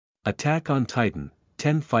Attack on Titan,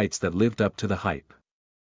 10 fights that lived up to the hype.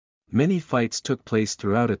 Many fights took place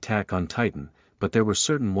throughout Attack on Titan, but there were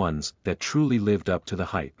certain ones that truly lived up to the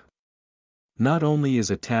hype. Not only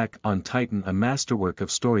is Attack on Titan a masterwork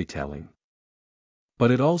of storytelling,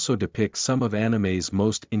 but it also depicts some of anime's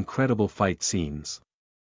most incredible fight scenes.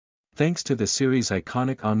 Thanks to the series'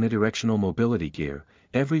 iconic omnidirectional mobility gear,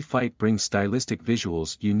 every fight brings stylistic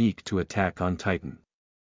visuals unique to Attack on Titan.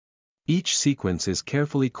 Each sequence is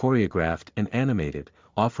carefully choreographed and animated,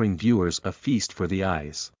 offering viewers a feast for the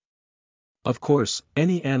eyes. Of course,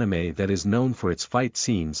 any anime that is known for its fight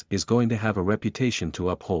scenes is going to have a reputation to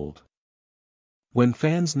uphold. When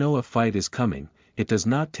fans know a fight is coming, it does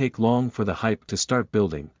not take long for the hype to start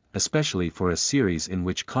building, especially for a series in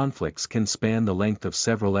which conflicts can span the length of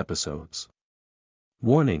several episodes.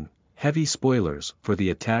 Warning: heavy spoilers for the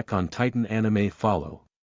Attack on Titan anime follow.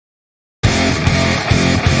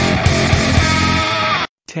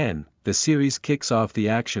 10. The series kicks off the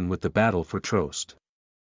action with the battle for Trost.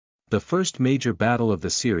 The first major battle of the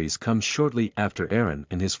series comes shortly after Eren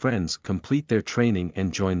and his friends complete their training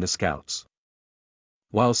and join the scouts.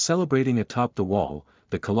 While celebrating atop the wall,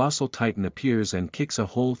 the colossal titan appears and kicks a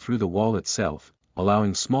hole through the wall itself,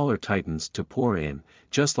 allowing smaller titans to pour in,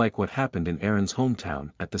 just like what happened in Eren's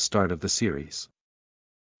hometown at the start of the series.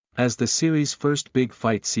 As the series' first big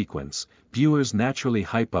fight sequence, viewers naturally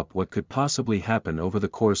hype up what could possibly happen over the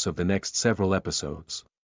course of the next several episodes.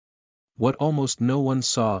 What almost no one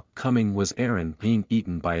saw coming was Eren being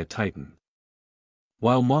eaten by a titan.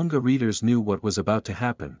 While manga readers knew what was about to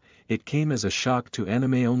happen, it came as a shock to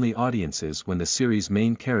anime-only audiences when the series'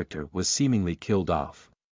 main character was seemingly killed off.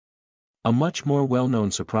 A much more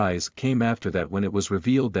well-known surprise came after that when it was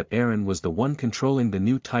revealed that Eren was the one controlling the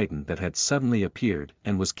new titan that had suddenly appeared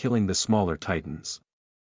and was killing the smaller titans.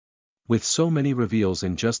 With so many reveals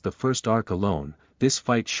in just the first arc alone, this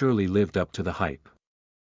fight surely lived up to the hype.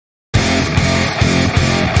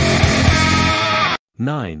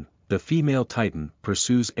 9. The female titan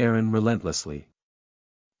pursues Eren relentlessly.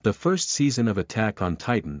 The first season of Attack on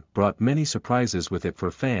Titan brought many surprises with it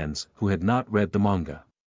for fans who had not read the manga.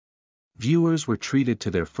 Viewers were treated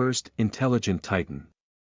to their first intelligent titan.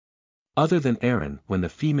 Other than Eren, when the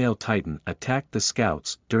female titan attacked the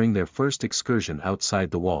scouts during their first excursion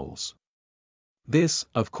outside the walls. This,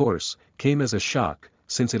 of course, came as a shock,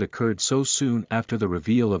 since it occurred so soon after the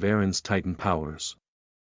reveal of Eren's titan powers.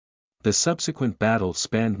 The subsequent battle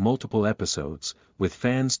spanned multiple episodes, with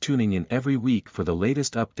fans tuning in every week for the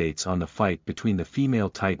latest updates on the fight between the female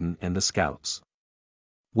titan and the scouts.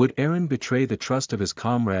 Would Eren betray the trust of his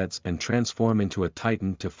comrades and transform into a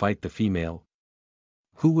titan to fight the female?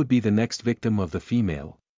 Who would be the next victim of the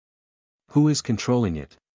female? Who is controlling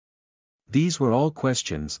it? These were all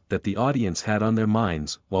questions that the audience had on their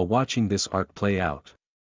minds while watching this arc play out.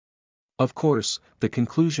 Of course, the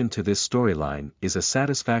conclusion to this storyline is a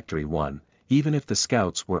satisfactory one, even if the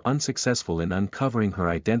scouts were unsuccessful in uncovering her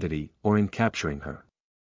identity or in capturing her.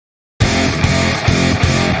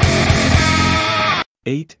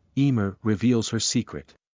 8. Ymir reveals her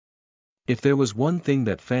secret. If there was one thing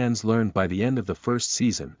that fans learned by the end of the first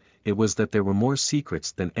season, it was that there were more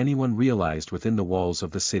secrets than anyone realized within the walls of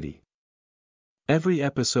the city. Every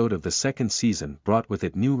episode of the second season brought with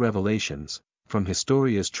it new revelations, from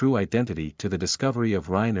Historia's true identity to the discovery of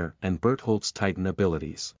Reiner and Bertholdt's titan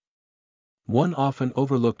abilities. One often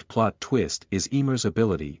overlooked plot twist is Ymir's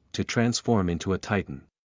ability to transform into a titan.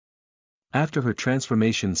 After her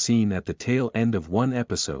transformation scene at the tail end of one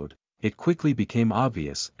episode, it quickly became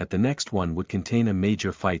obvious that the next one would contain a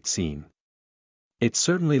major fight scene. It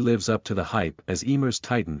certainly lives up to the hype, as Ymir's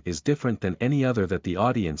titan is different than any other that the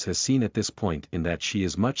audience has seen at this point in that she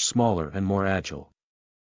is much smaller and more agile.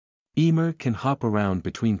 Ymir can hop around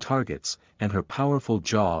between targets, and her powerful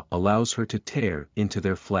jaw allows her to tear into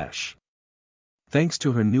their flesh. Thanks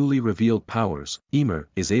to her newly revealed powers, Ymir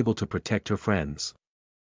is able to protect her friends.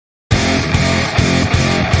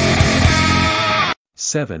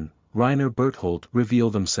 7. Reiner Bertholdt reveal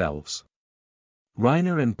themselves.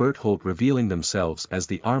 Reiner and Bertholdt revealing themselves as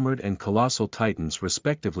the armored and colossal titans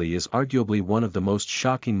respectively is arguably one of the most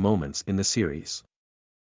shocking moments in the series.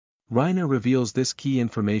 Reiner reveals this key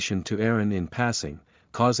information to Eren in passing,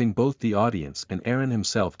 causing both the audience and Eren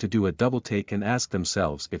himself to do a double-take and ask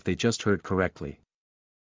themselves if they just heard correctly.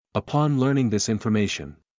 Upon learning this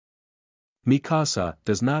information, Mikasa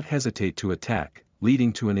does not hesitate to attack,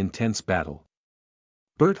 leading to an intense battle.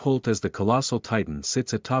 Bertholdt as the colossal titan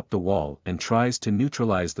sits atop the wall and tries to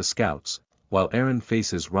neutralize the scouts, while Eren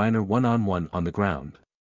faces Reiner one-on-one on the ground.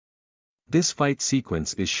 This fight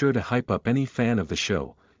sequence is sure to hype up any fan of the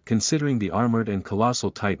show, considering the armored and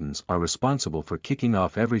colossal titans are responsible for kicking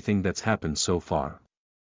off everything that's happened so far.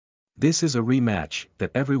 This is a rematch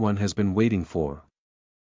that everyone has been waiting for.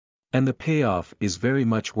 And the payoff is very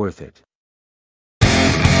much worth it.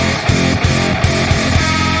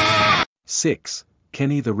 6.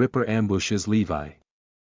 Kenny the Ripper ambushes Levi.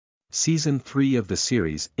 Season 3 of the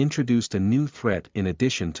series introduced a new threat in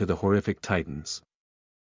addition to the horrific titans.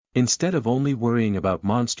 Instead of only worrying about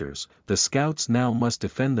monsters, the scouts now must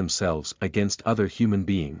defend themselves against other human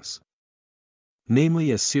beings.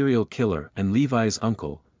 Namely a serial killer and Levi's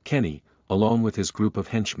uncle, Kenny, along with his group of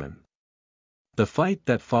henchmen. The fight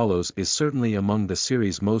that follows is certainly among the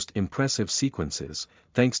series' most impressive sequences,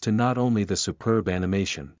 thanks to not only the superb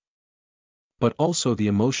animation, but also the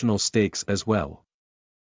emotional stakes as well.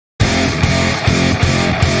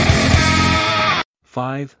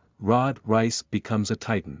 5. Rod Reiss becomes a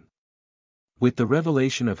Titan. With the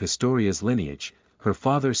revelation of Historia's lineage, her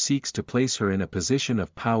father seeks to place her in a position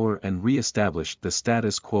of power and re-establish the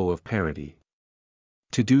status quo of parity.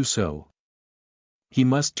 To do so, he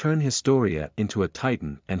must turn Historia into a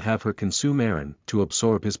Titan and have her consume Eren to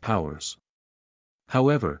absorb his powers.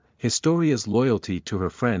 However, Historia's loyalty to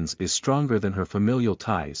her friends is stronger than her familial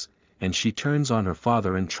ties, and she turns on her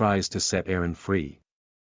father and tries to set Eren free.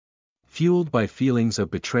 Fueled by feelings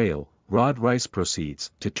of betrayal, Rod Reiss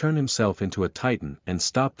proceeds to turn himself into a Titan and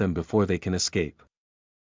stop them before they can escape.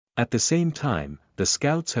 At the same time, the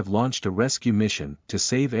scouts have launched a rescue mission to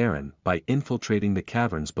save Eren by infiltrating the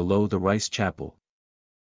caverns below the Reiss Chapel,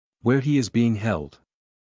 where he is being held.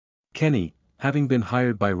 Kenny, having been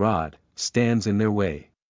hired by Rod, stands in their way.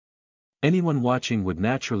 Anyone watching would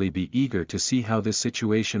naturally be eager to see how this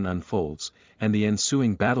situation unfolds, and the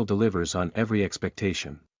ensuing battle delivers on every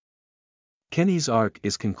expectation. Kenny's arc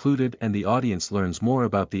is concluded and the audience learns more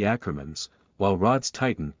about the Ackermans, while Rod's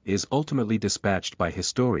Titan is ultimately dispatched by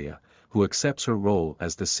Historia, who accepts her role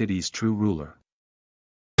as the city's true ruler.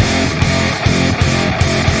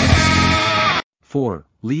 4.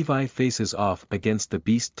 Levi faces off against the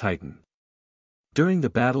Beast Titan. During the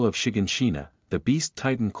Battle of Shiganshina, the Beast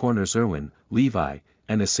Titan corners Erwin, Levi,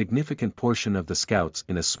 and a significant portion of the scouts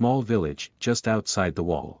in a small village just outside the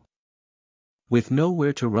wall. With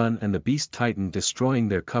nowhere to run and the Beast Titan destroying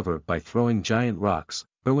their cover by throwing giant rocks,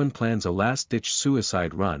 Erwin plans a last-ditch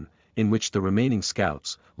suicide run, in which the remaining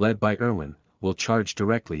scouts, led by Erwin, will charge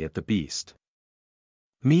directly at the Beast.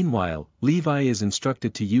 Meanwhile, Levi is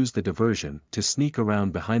instructed to use the diversion to sneak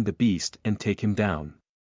around behind the Beast and take him down.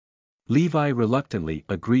 Levi reluctantly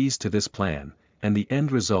agrees to this plan, and the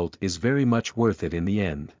end result is very much worth it in the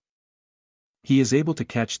end. He is able to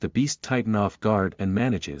catch the Beast Titan off guard and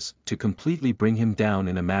manages to completely bring him down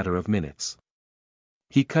in a matter of minutes.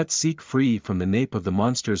 He cuts Zeke free from the nape of the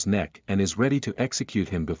monster's neck and is ready to execute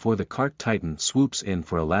him before the Cart Titan swoops in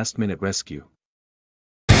for a last-minute rescue.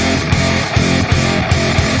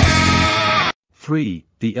 3.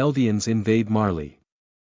 The Eldians invade Marley.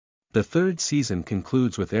 The third season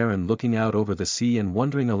concludes with Eren looking out over the sea and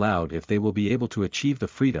wondering aloud if they will be able to achieve the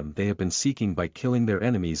freedom they have been seeking by killing their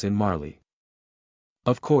enemies in Marley.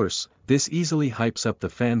 Of course, this easily hypes up the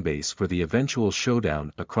fanbase for the eventual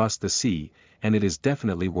showdown across the sea, and it is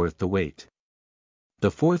definitely worth the wait. The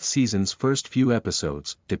fourth season's first few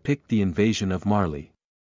episodes depict the invasion of Marley.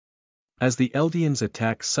 As the Eldians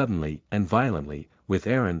attack suddenly and violently, with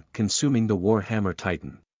Eren consuming the Warhammer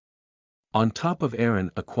Titan. On top of Eren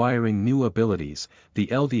acquiring new abilities, the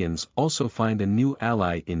Eldians also find a new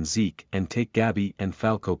ally in Zeke and take Gabi and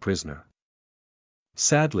Falco prisoner.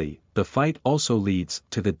 Sadly, the fight also leads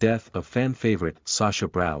to the death of fan-favorite Sasha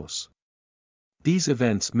Browse. These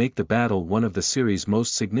events make the battle one of the series'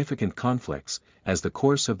 most significant conflicts, as the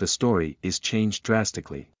course of the story is changed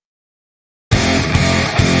drastically.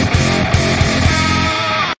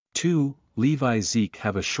 2. Levi-Zeke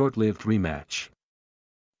have a short-lived rematch.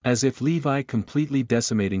 As if Levi completely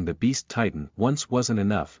decimating the Beast Titan once wasn't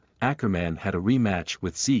enough, Ackerman had a rematch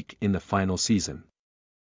with Zeke in the final season.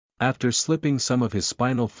 After slipping some of his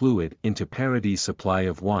spinal fluid into Parady's supply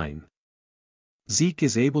of wine, Zeke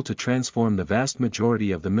is able to transform the vast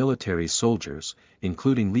majority of the military soldiers,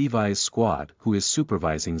 including Levi's squad who is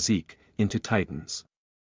supervising Zeke, into Titans.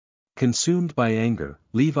 Consumed by anger,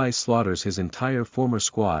 Levi slaughters his entire former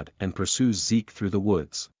squad and pursues Zeke through the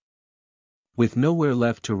woods. With nowhere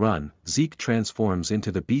left to run, Zeke transforms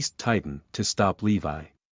into the Beast Titan to stop Levi.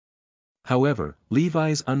 However,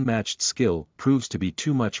 Levi's unmatched skill proves to be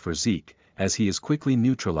too much for Zeke, as he is quickly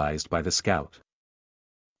neutralized by the scout.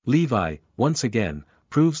 Levi, once again,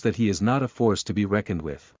 proves that he is not a force to be reckoned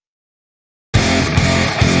with.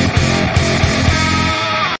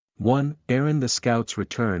 1. Eren the scouts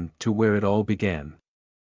return to where it all began.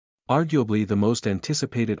 Arguably the most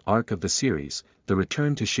anticipated arc of the series, the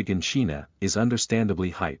return to Shiganshina, is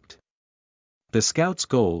understandably hyped. The Scouts'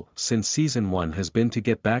 goal since Season 1 has been to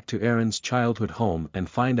get back to Aaron's childhood home and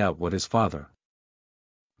find out what his father,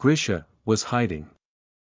 Grisha, was hiding.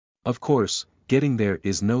 Of course, getting there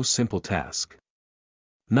is no simple task.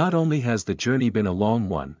 Not only has the journey been a long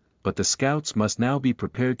one, but the Scouts must now be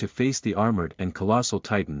prepared to face the armored and colossal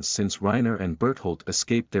titans since Reiner and Bertholdt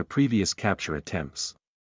escaped their previous capture attempts.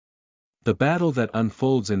 The battle that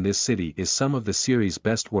unfolds in this city is some of the series'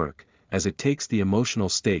 best work, as it takes the emotional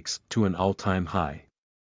stakes to an all-time high.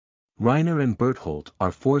 Reiner and Bertholdt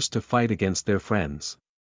are forced to fight against their friends.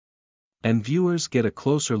 And viewers get a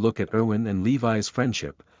closer look at Erwin and Levi's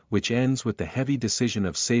friendship, which ends with the heavy decision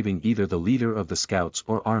of saving either the leader of the Scouts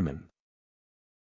or Armin.